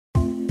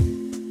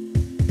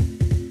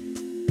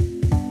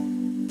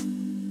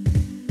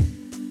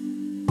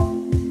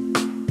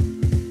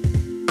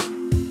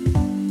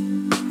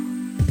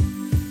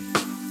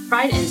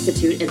Pride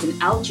Institute is an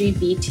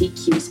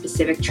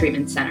LGBTQ-specific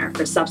treatment center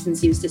for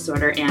substance use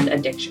disorder and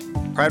addiction.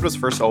 Pride was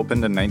first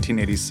opened in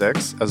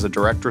 1986 as a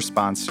direct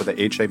response to the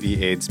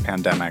HIV/AIDS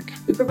pandemic.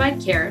 We provide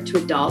care to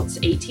adults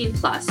 18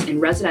 plus in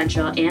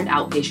residential and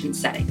outpatient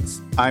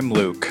settings. I'm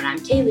Luke. And I'm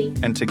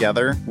Kaylee. And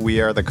together,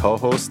 we are the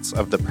co-hosts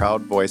of the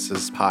Proud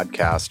Voices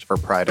podcast for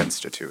Pride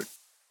Institute.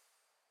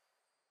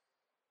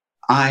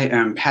 I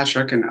am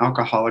Patrick, an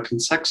alcoholic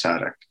and sex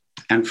addict.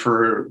 And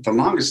for the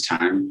longest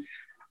time,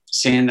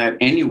 saying that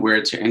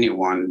anywhere to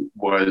anyone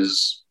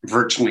was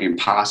virtually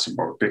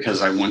impossible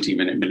because I wouldn't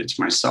even admit it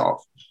to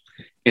myself.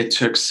 It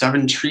took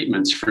 7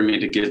 treatments for me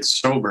to get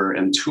sober,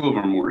 and 2 of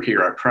them were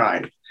here at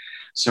Pride.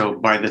 So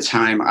by the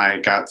time I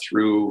got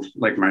through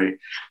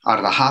out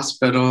of the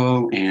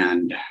hospital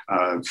and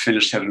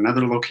finished at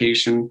another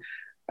location,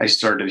 I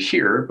started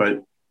here.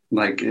 But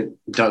like it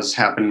does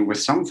happen with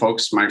some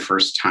folks, my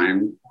first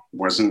time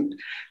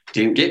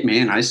didn't get me,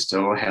 and I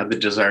still had the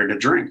desire to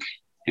drink.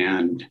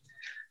 And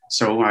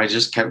so I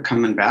just kept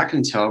coming back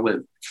until it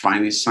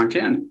finally sunk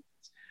in.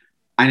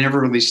 I never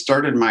really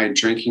started my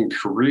drinking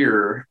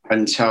career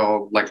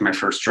until my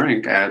first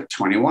drink at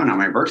 21 on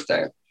my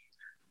birthday.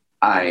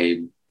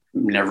 I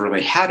never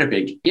really had a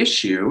big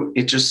issue.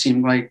 It just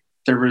seemed like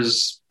there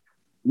was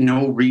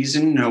no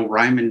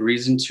rhyme and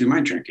reason to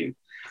my drinking.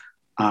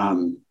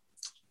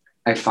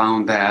 I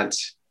found that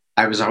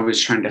I was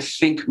always trying to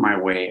think my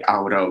way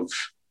out of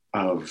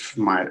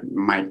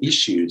my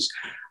issues.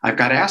 I've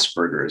got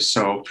Asperger's,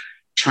 so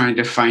trying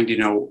to find,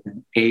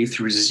 A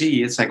through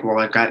Z, it's like, well,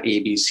 I've got A,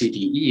 B, C,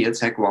 D, E.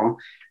 It's like, well,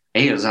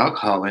 A is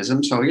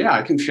alcoholism. So yeah,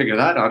 I can figure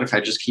that out if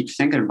I just keep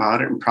thinking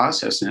about it and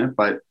processing it.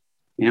 But,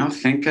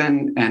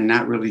 thinking and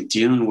not really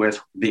dealing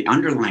with the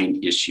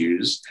underlying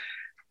issues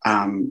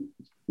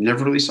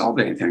never really solved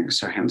anything.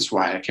 So hence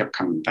why I kept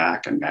coming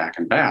back and back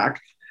and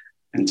back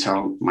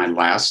until my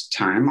last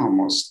time,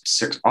 almost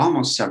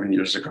 7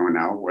 years ago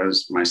now,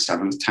 was my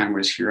 7th time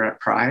was here at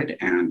Pride.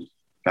 And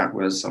that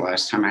was the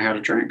last time I had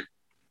a drink.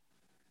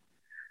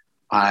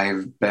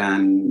 I've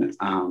been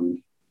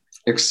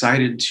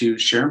excited to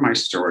share my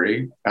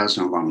story as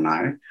an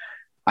alumni.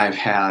 I've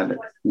had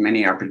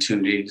many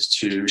opportunities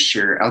to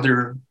share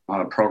other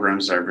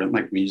programs that I've written,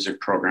 like music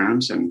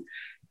programs, and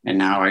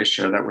now I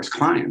share that with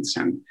clients.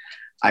 And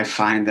I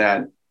find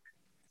that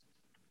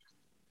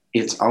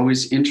it's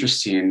always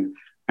interesting.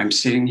 I'm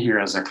sitting here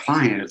as a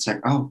client. It's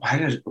like, oh, why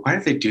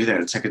did they do that?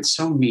 It's like, it's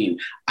so mean.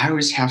 I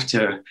always have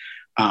to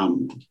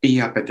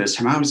be up at this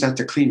time. I always have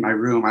to clean my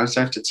room. I always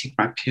have to take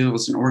my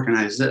pills and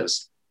organize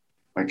this.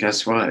 But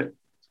guess what?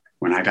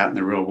 When I got in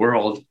the real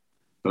world,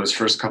 those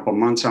first couple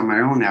months on my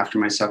own after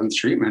my 7th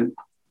treatment,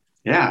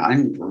 yeah,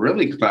 I'm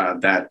really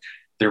glad that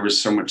there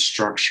was so much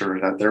structure,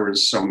 that there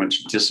was so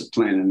much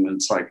discipline. And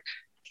it's like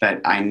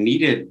that I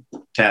needed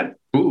that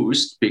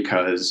boost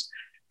because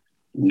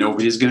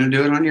nobody's going to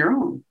do it on your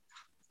own.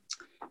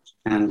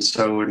 And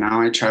so now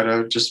I try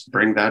to just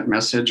bring that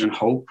message and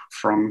hope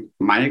from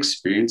my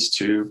experience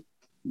to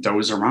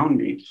those around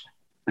me.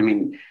 I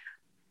mean,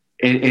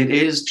 it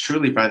is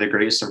truly by the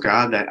grace of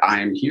God that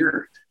I am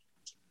here.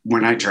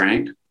 When I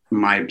drank,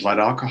 my blood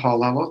alcohol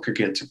level could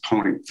get to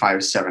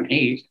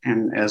 0.578.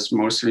 And as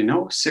most of you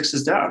know, 6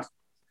 is death.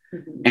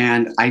 Mm-hmm.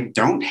 And I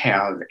don't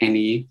have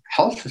any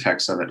health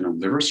effects of it, no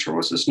liver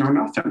cirrhosis, no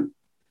nothing.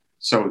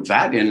 So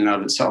that in and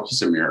of itself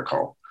is a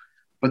miracle.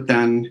 But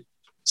then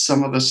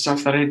some of the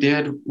stuff that I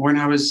did when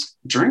I was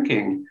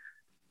drinking,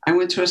 I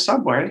went to a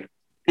Subway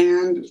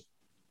and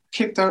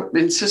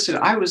insisted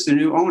I was the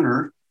new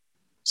owner,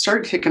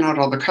 started kicking out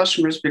all the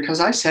customers because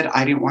I said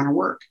I didn't want to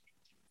work.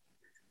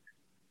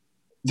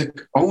 The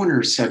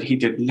owner said he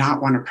did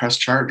not want to press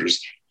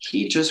charges.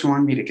 He just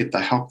wanted me to get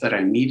the help that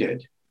I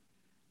needed.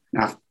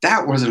 Now, if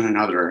that wasn't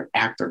another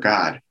act of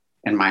God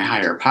and my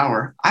higher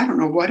power, I don't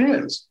know what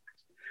is.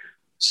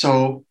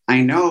 So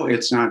I know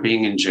it's not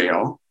being in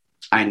jail.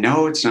 I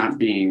know it's not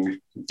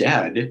being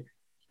dead.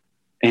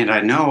 And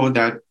I know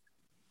that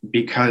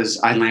because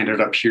I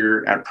landed up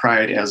here at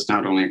Pride as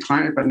not only a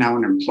client, but now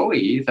an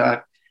employee,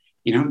 that,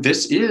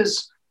 this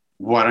is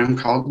what I'm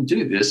called to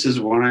do. This is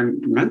what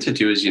I'm meant to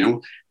do is,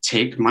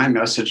 take my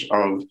message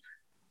of,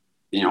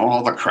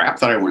 all the crap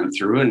that I went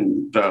through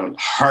and the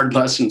hard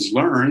lessons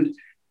learned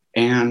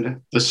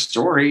and the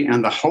story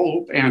and the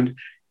hope and,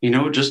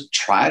 just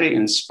try to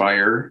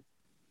inspire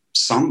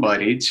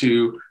somebody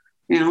to,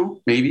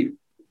 maybe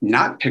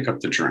not pick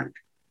up the drink.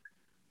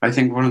 I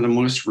think one of the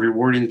most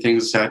rewarding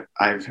things that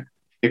I've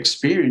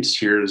experienced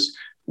here is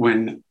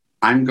when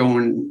I'm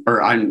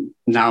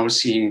now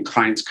seeing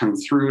clients come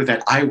through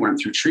that I went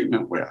through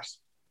treatment with.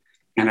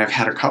 And I've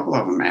had a couple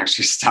of them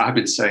actually stop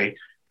and say,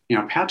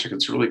 Patrick,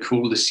 it's really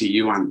cool to see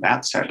you on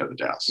that side of the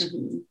desk.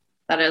 Mm-hmm.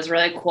 That is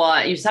really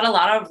cool. You said a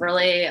lot of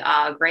really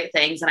great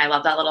things, and I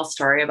love that little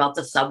story about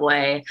the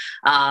subway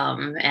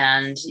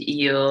and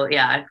you,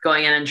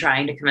 going in and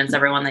trying to convince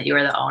everyone that you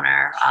were the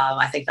owner.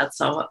 I think that's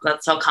so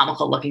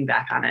comical looking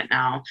back on it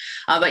now.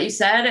 But you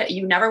said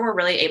you never were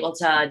really able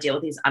to deal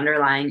with these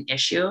underlying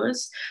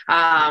issues.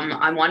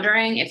 I'm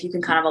wondering if you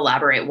can kind of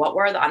elaborate. What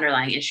were the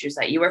underlying issues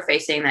that you were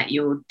facing that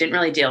you didn't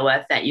really deal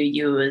with that you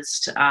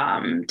used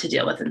to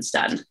deal with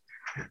instead?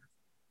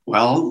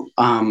 Well,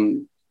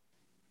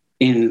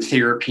 in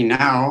therapy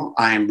now,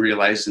 I'm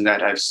realizing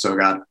that I've still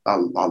got a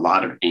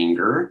lot of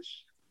anger,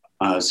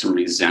 some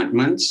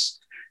resentments,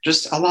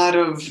 just a lot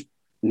of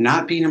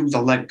not being able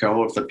to let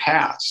go of the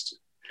past.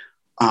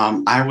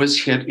 I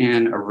was hit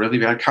in a really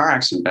bad car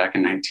accident back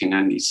in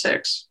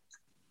 1996.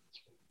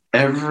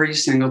 Every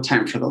single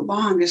time, for the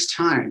longest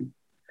time,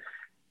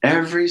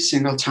 every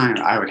single time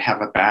I would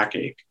have a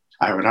backache,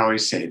 I would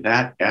always say,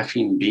 that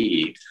effing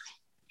bee,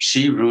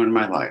 she ruined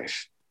my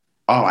life.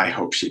 Oh, I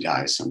hope she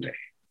dies someday.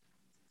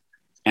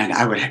 And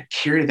I would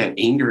carry that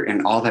anger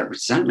and all that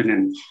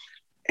resentment,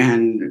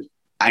 and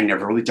I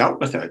never really dealt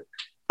with it.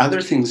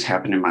 Other things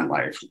happened in my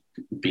life,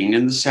 being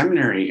in the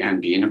seminary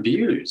and being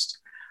abused.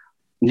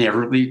 Never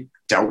really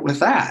dealt with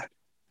that.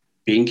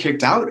 Being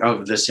kicked out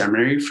of the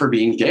seminary for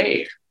being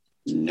gay.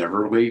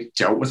 Never really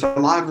dealt with a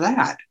lot of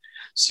that.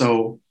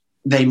 So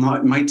they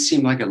might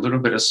seem like a little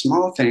bit of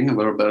small thing, a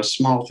little bit of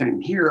small thing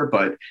here,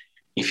 but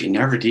if you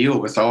never deal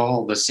with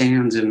all the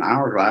sands in the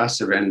hourglass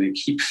and you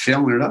keep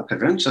filling it up,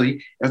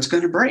 eventually it's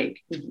going to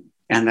break.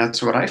 And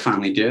that's what I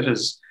finally did,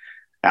 is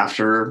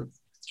after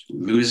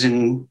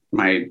losing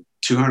my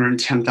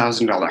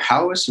 $210,000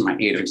 house and my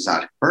 8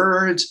 exotic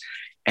birds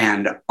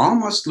and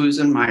almost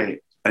losing my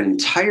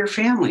entire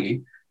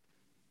family,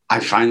 I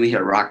finally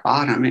hit rock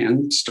bottom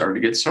and started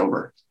to get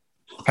sober.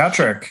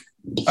 Patrick,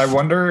 I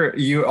wonder,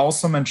 you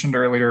also mentioned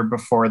earlier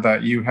before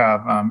that you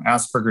have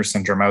Asperger's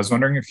syndrome. I was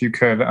wondering if you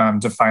could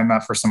define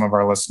that for some of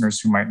our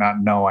listeners who might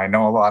not know. I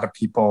know a lot of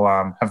people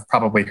have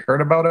probably heard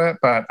about it,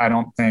 but I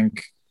don't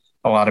think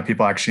a lot of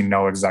people actually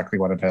know exactly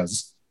what it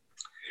is.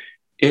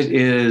 It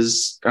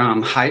is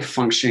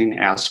high-functioning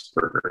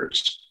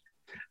Asperger's.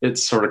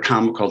 It's sort of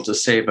comical to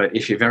say, but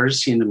if you've ever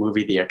seen the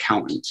movie The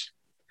Accountant,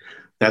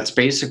 that's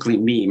basically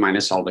me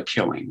minus all the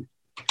killing.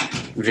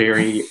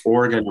 Very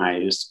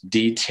organized,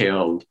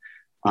 detailed,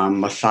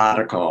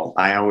 methodical.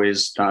 I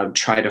always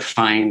try to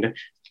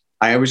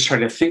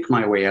think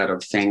my way out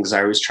of things.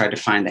 I always try to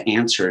find the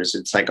answers.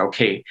 It's like,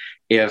 okay,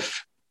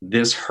 if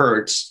this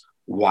hurts,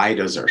 why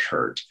does it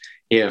hurt?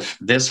 If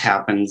this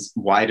happens,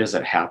 why does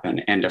it happen?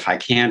 And if I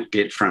can't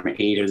get from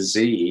A to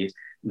Z,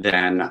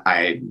 then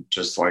I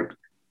just like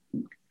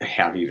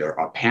have either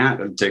a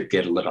panic to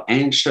get a little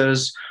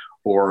anxious,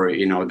 or,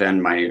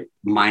 then my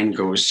mind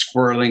goes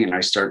swirling and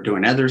I start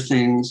doing other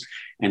things.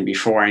 And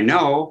before I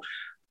know,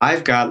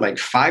 I've got like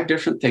 5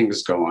 different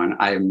things going.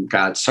 I've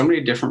got so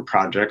many different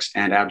projects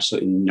and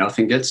absolutely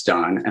nothing gets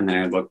done. And then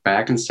I look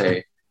back and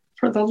say,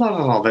 for the love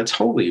of all that's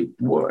holy,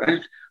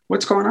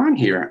 what's going on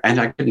here?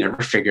 And I could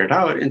never figure it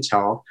out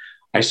until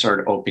I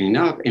started opening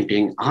up and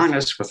being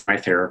honest with my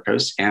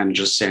therapist and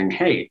just saying,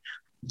 hey,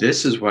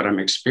 this is what I'm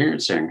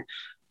experiencing.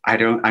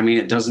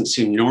 It doesn't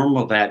seem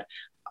normal that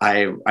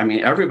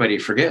everybody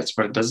forgets,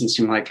 but it doesn't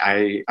seem like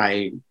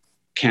I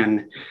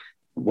can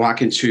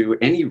walk into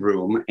any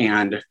room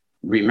and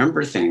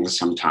remember things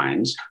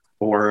sometimes,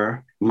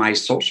 or my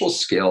social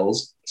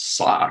skills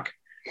suck.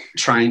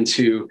 Trying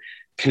to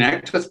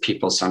connect with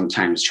people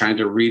sometimes, trying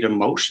to read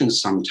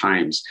emotions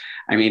sometimes.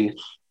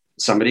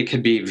 Somebody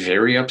could be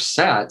very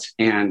upset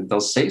and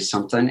they'll say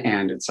something,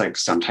 and it's like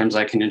sometimes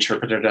I can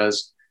interpret it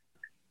as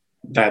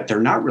that they're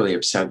not really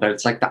upset, but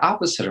it's like the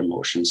opposite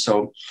emotion.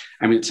 So,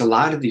 it's a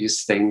lot of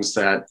these things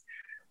that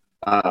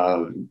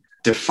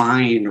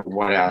define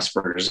what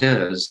Asperger's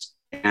is.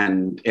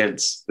 And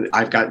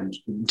I've got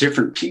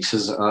different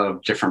pieces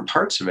of different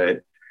parts of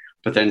it.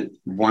 But then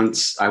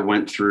once I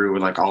went through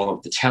like all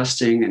of the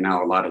testing and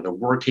now a lot of the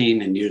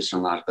working and using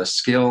a lot of the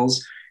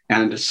skills,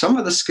 and some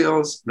of the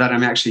skills that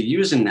I'm actually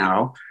using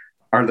now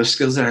are the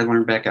skills that I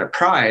learned back at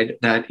Pride,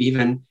 that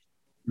even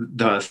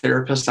the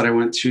therapist that I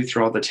went to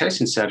through all the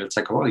testing said, it's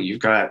like, well, you've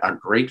got a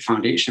great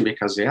foundation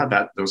because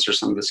those are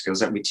some of the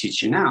skills that we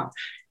teach you now.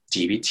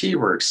 DBT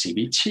work,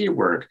 CBT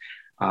work,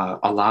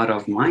 a lot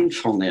of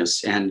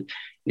mindfulness, and,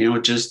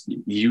 just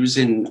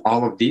using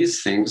all of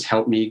these things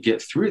helped me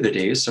get through the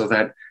day, so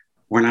that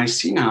when I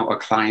see now a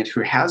client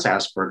who has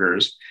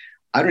Asperger's,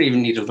 I don't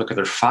even need to look at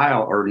their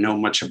file or know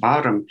much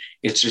about them.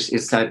 It's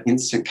that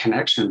instant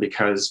connection,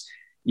 because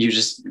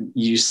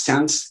you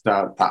sense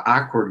the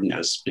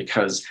awkwardness,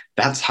 because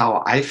that's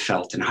how I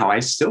felt and how I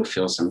still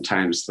feel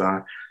sometimes,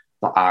 the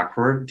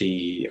awkward,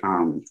 the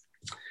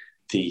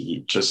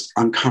just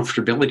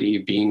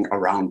uncomfortability being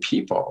around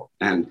people.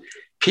 And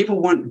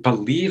people wouldn't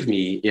believe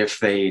me if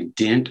they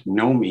didn't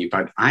know me,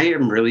 but I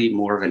am really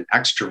more of an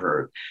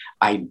extrovert.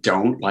 I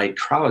don't like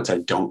crowds. I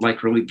don't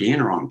like really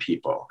being around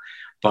people,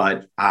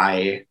 but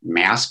I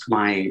mask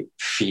my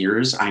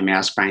fears. I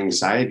mask my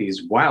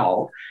anxieties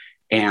well.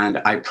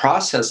 And I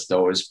process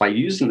those by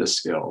using the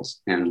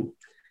skills. And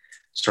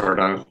sort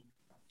of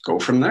go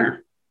from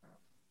there.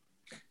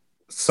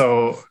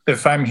 So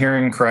if I'm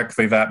hearing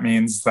correctly, that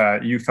means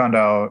that you found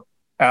out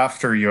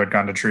after you had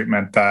gone to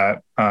treatment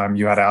that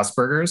you had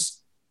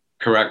Asperger's?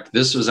 Correct.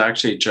 This was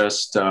actually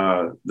just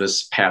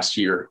this past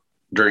year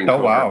during Oh,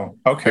 COVID, wow.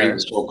 Okay. during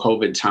this whole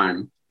COVID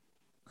time.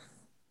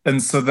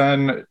 And so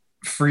then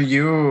for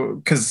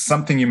you, because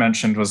something you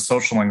mentioned was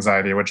social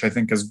anxiety, which I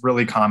think is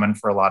really common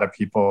for a lot of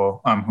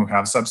people who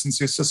have substance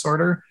use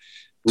disorder.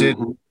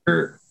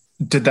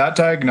 Did that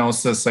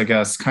diagnosis, I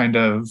guess, kind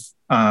of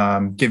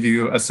give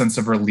you a sense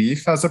of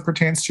relief as it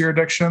pertains to your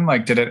addiction?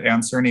 Like, did it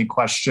answer any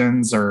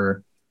questions,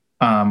 or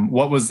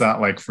what was that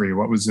like for you?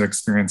 What was the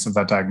experience of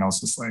that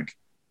diagnosis like?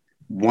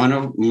 One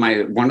of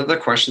the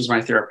questions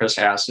my therapist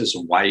asked is,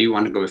 why do you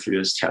want to go through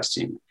this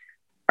testing?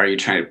 Are you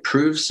trying to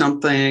prove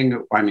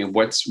something? I mean,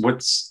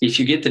 what's if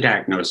you get the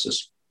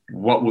diagnosis,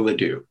 what will it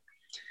do?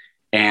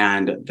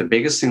 And the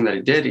biggest thing that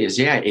it did is,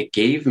 it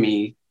gave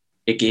me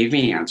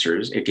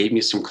answers. It gave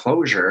me some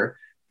closure,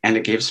 and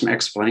it gave some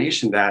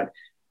explanation that,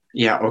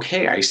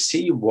 okay, I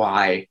see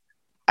why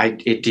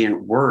it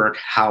didn't work,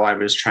 how I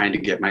was trying to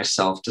get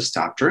myself to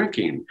stop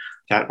drinking.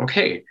 That,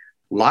 okay,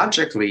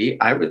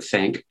 logically, I would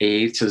think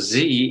A to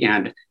Z,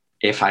 and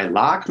if I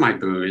lock my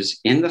booze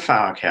in the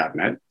file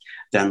cabinet,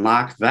 then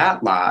lock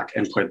that lock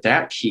and put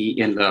that key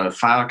in the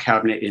file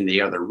cabinet in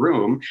the other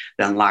room,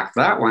 then lock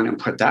that one and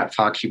put that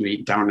file key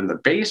down in the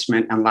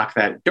basement, and lock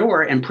that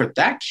door and put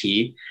that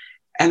key.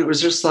 And it was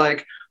just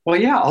like, well,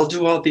 yeah, I'll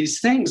do all these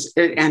things.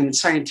 And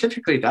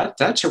scientifically,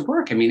 that should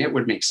work. I mean, it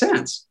would make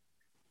sense.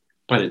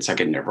 But it's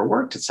like, it never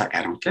worked. It's like,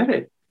 I don't get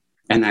it.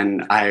 And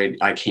then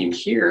I came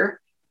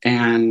here,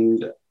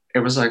 and it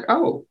was like,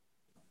 oh,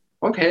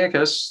 okay, I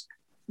guess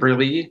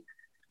really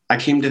I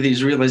came to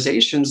these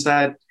realizations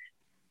that,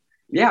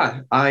 I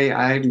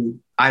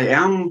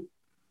am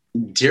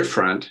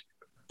different,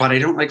 but I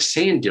don't like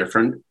saying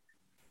different.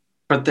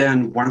 But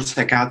then once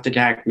I got the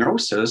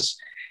diagnosis,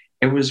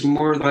 it was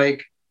more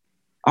like,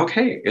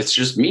 okay, it's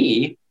just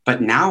me,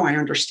 but now I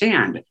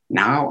understand.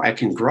 Now I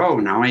can grow.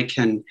 Now I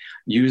can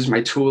use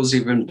my tools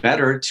even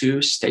better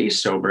to stay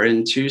sober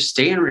and to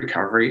stay in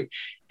recovery.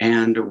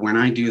 And when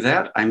I do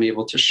that, I'm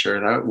able to share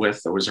that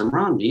with those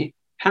around me,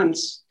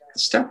 hence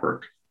the step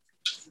work.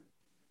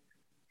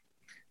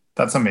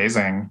 That's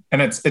amazing.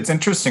 And it's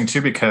interesting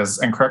too, because,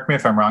 and correct me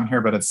if I'm wrong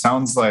here, but it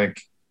sounds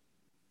like,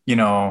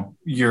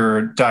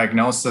 your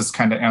diagnosis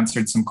kind of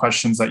answered some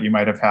questions that you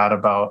might have had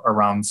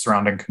around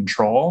surrounding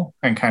control,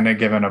 and kind of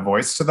given a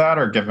voice to that,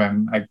 or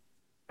given,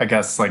 I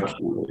guess, like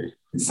Definitely.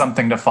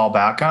 Something to fall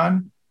back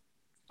on.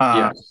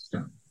 Yes.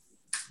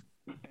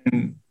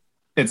 And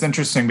it's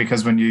interesting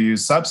because when you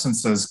use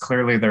substances,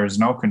 clearly there's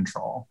no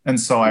control. And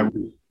so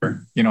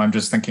I'm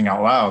just thinking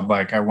out loud,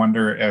 like, I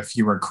wonder if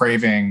you were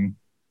craving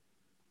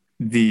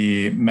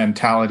the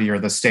mentality or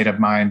the state of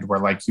mind where,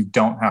 like, you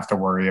don't have to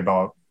worry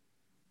about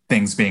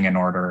things being in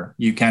order.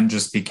 You can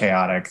just be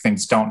chaotic.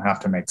 Things don't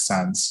have to make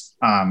sense.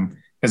 I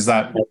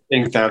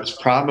think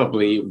that's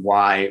probably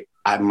why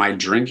my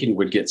drinking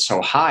would get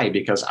so high,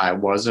 because I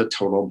was a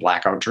total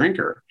blackout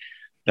drinker.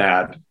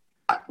 That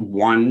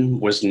one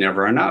was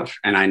never enough,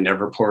 and I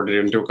never poured it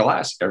into a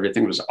glass.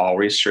 Everything was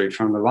always straight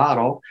from the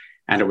bottle,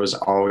 and it was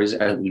always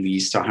at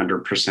least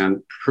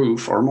 100%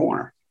 proof or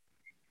more,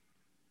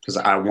 because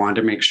I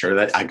wanted to make sure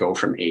that I go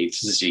from A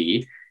to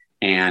Z.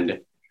 And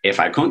if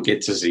I couldn't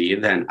get to Z,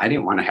 then I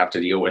didn't want to have to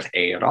deal with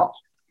A at all.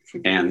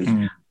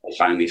 And I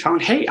finally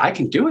found, hey, I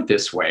can do it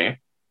this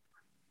way.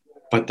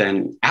 But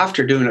then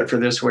after doing it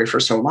this way for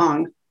so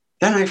long,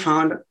 then I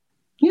found,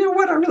 you know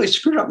what, I really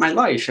screwed up my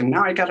life. And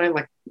now I got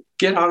to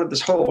get out of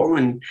this hole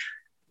and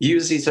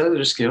use these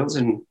other skills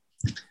and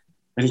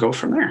go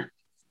from there.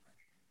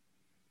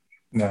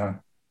 Yeah.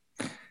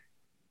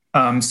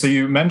 So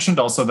you mentioned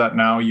also that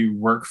now you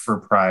work for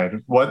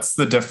Pride. What's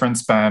the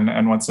difference been,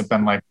 and what's it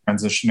been like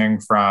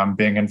transitioning from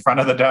being in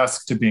front of the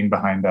desk to being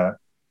behind it?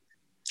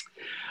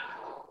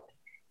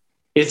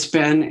 It's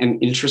been an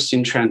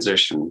interesting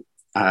transition.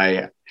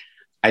 I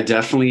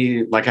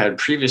definitely, like I had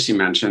previously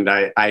mentioned,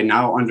 I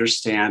now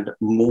understand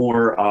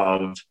more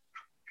of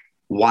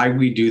why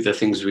we do the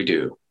things we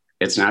do.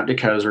 It's not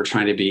because we're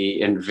trying to be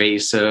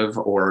invasive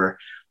or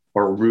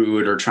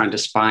rude or trying to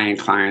spy on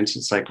clients.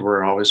 It's like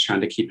we're always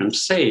trying to keep them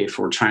safe.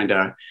 We're trying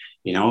to,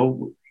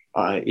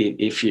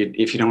 if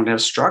you don't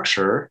have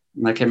structure,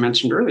 like I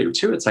mentioned earlier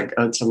too, it's like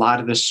it's a lot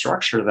of this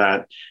structure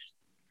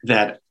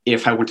that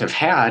if I wouldn't have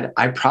had,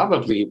 I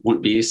probably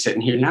wouldn't be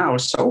sitting here now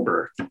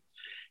sober.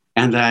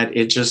 And that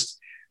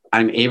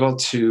I'm able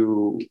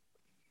to.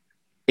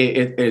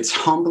 It's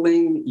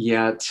humbling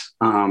yet.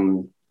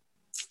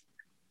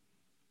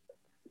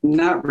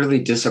 Not really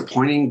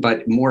disappointing,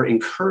 but more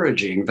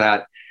encouraging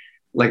that,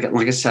 like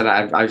I said,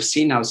 I've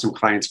seen now some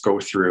clients go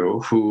through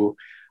who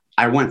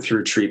I went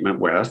through treatment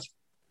with,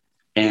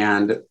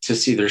 and to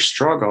see their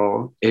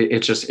struggle,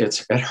 it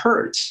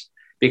hurts,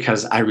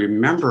 because I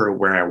remember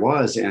where I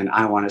was, and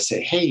I want to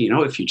say, hey,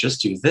 if you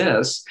just do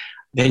this,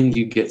 then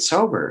you get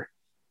sober.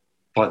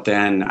 But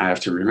then I have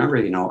to remember,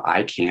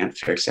 I can't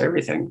fix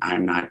everything.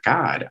 I'm not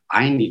God.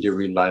 I need to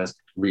realize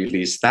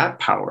release that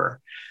power.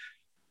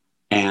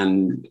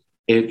 And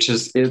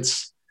it's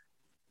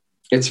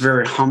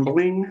very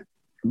humbling,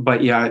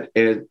 but yet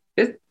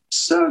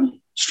it's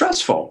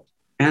stressful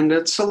and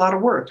it's a lot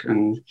of work.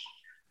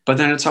 But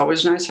then it's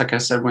always nice, like I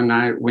said,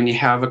 when you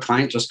have a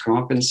client just come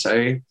up and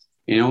say,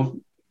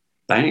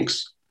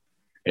 thanks.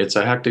 It's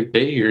a hectic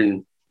day here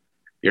and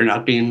you're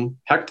not being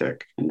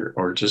hectic,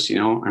 or just,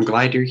 I'm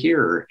glad you're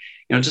here.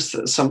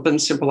 Just something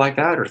simple like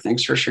that, or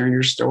thanks for sharing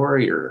your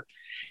story. Or,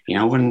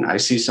 when I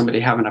see somebody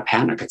having a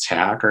panic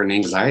attack or an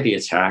anxiety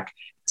attack,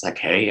 it's like,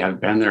 hey,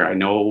 I've been there. I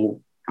know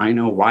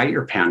why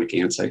you're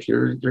panicking. It's like,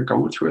 you're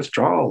going through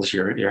withdrawals.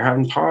 You're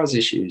having pause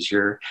issues.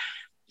 You're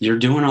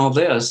doing all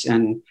this.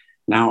 And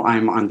now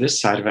I'm on this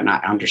side of it and I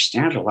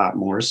understand a lot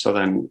more. So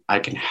then I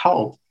can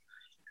help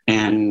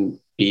and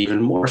be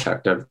even more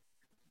effective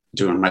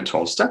doing my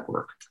 12-step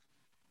work.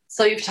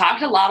 So you've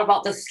talked a lot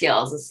about the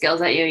skills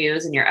that you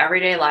use in your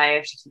everyday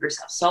life to keep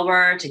yourself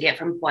sober, to get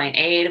from point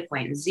A to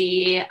point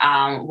Z.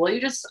 Will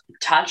you just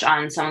touch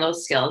on some of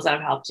those skills that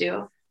have helped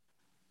you?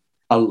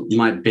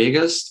 My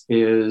biggest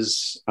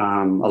is a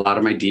lot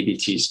of my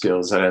DBT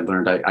skills that I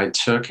learned. I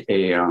took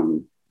a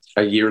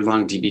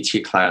year-long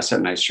DBT class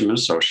at Nystrom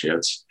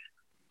Associates.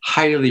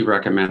 Highly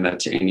recommend that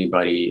to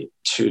anybody.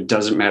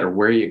 Doesn't matter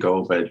where you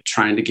go, but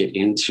trying to get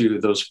into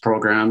those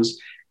programs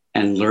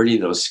and learning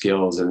those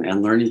skills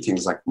and learning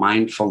things like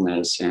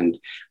mindfulness and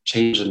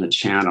changing the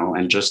channel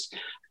and just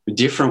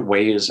different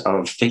ways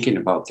of thinking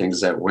about things,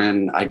 that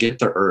when I get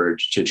the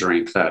urge to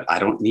drink, that I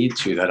don't need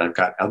to, that I've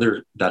got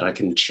that I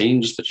can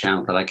change the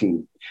channel, that I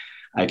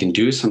can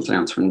do something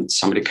else. When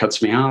somebody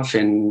cuts me off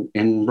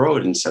in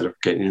road, instead of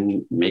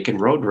making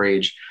road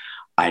rage,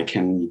 I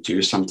can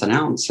do something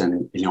else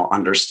and,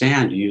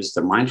 understand, use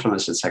the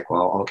mindfulness. It's like,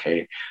 well,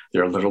 okay,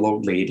 they're a little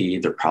old lady.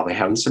 They're probably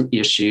having some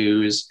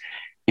issues.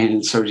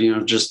 And so,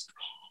 just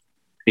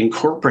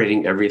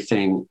incorporating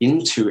everything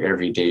into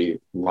everyday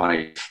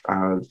life.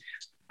 And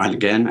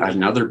again,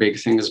 another big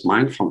thing is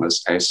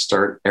mindfulness. I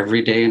start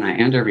every day and I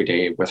end every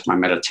day with my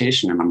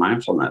meditation and my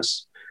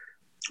mindfulness.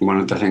 One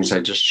of the things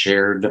I just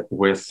shared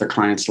with the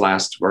clients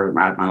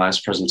at my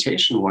last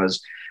presentation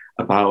was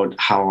about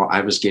how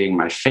I was getting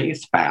my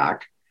faith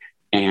back.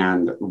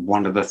 And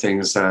one of the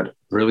things that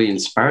really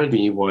inspired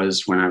me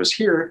was when I was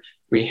here,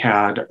 we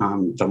had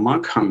the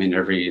monk come in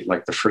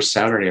the first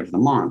Saturday of the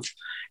month.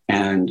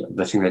 And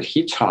the thing that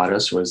he taught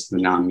us was the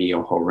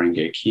Nam-myoho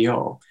Renge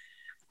Kyo,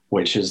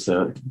 which is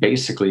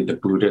basically the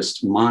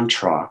Buddhist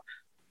mantra.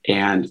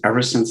 And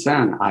ever since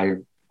then,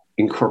 I've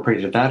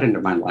incorporated that into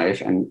my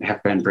life and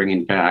have been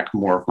bringing back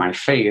more of my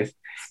faith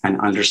and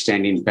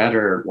understanding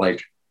better,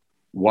 like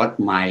what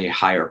my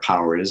higher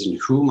power is and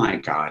who my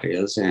God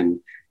is and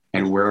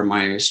where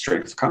my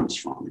strength comes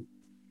from.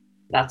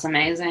 That's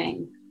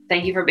amazing.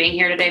 Thank you for being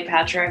here today,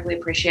 Patrick. We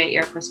appreciate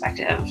your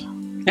perspective.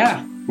 Yeah,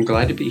 I'm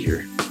glad to be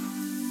here.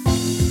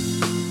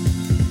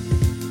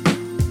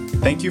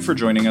 Thank you for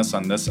joining us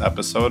on this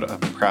episode of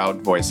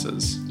Proud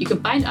Voices. You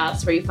can find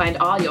us where you find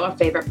all your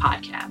favorite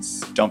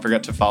podcasts. Don't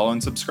forget to follow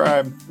and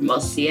subscribe. We'll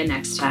see you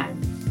next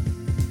time.